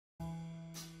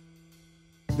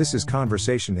This is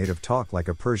Conversation 8 of Talk Like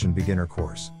a Persian beginner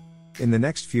course. In the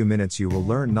next few minutes you will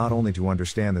learn not only to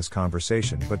understand this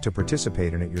conversation but to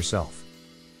participate in it yourself.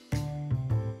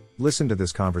 Listen to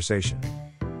this conversation.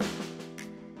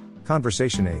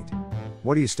 Conversation 8.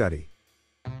 What do you study?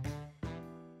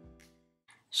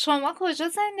 شما کجا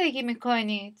زندگی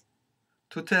میکنید؟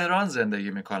 تو تهران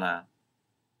زندگی میکنم.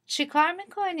 چی کار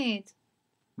میکنید؟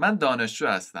 من دانشجو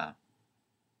هستم.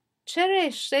 چه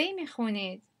رشته‌ای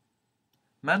میخونید؟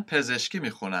 من پزشکی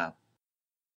میخونم.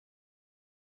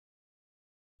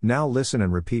 Now listen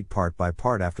and repeat part by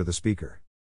part after the speaker.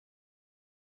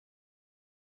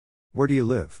 Where do you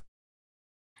live?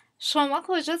 شما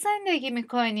کجا زندگی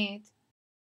میکنید؟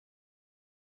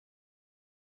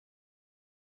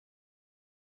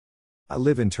 I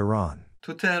live in Tehran.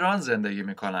 تو تهران زندگی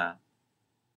میکنم.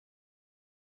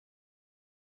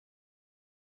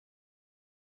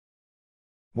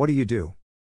 What do you do?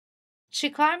 چی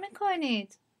کار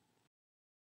میکنید؟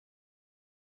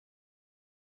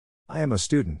 I am a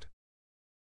student.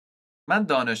 من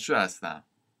دانشجو هستم.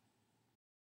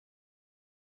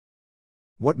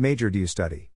 What major do you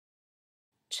study?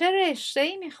 چه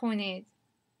رشته‌ای میخونید؟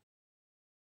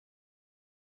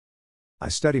 I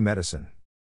study medicine.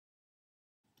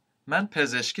 من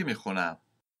پزشکی میخونم.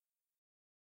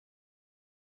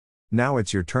 Now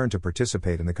it's your turn to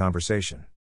participate in the conversation.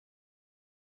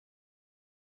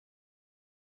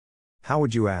 How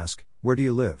would you ask, where do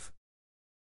you live?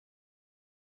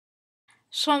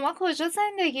 شما کجا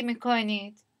زندگی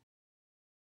میکنید؟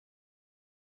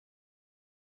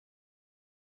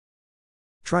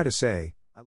 Try to say,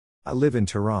 I live in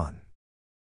Tehran.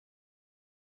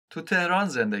 تو تهران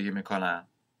زندگی میکنم.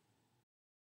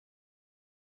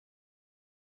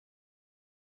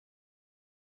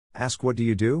 Ask what do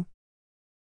you do?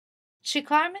 چی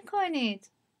کار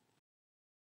میکنید؟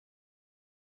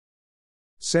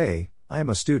 Say, I am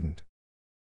a student.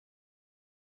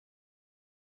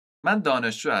 من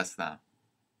دانشجو هستم.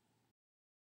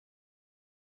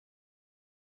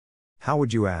 How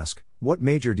would you ask, what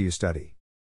major do you study?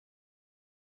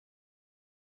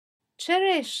 چه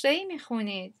رشته‌ای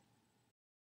میخونید؟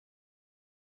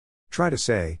 Try to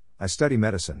say, I study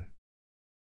medicine.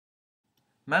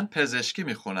 من پزشکی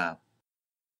میخونم.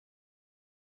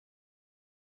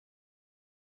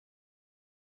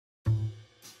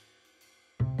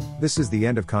 This is the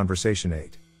end of Conversation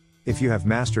 8. If you have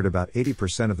mastered about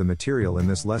 80% of the material in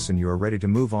this lesson, you are ready to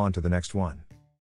move on to the next one.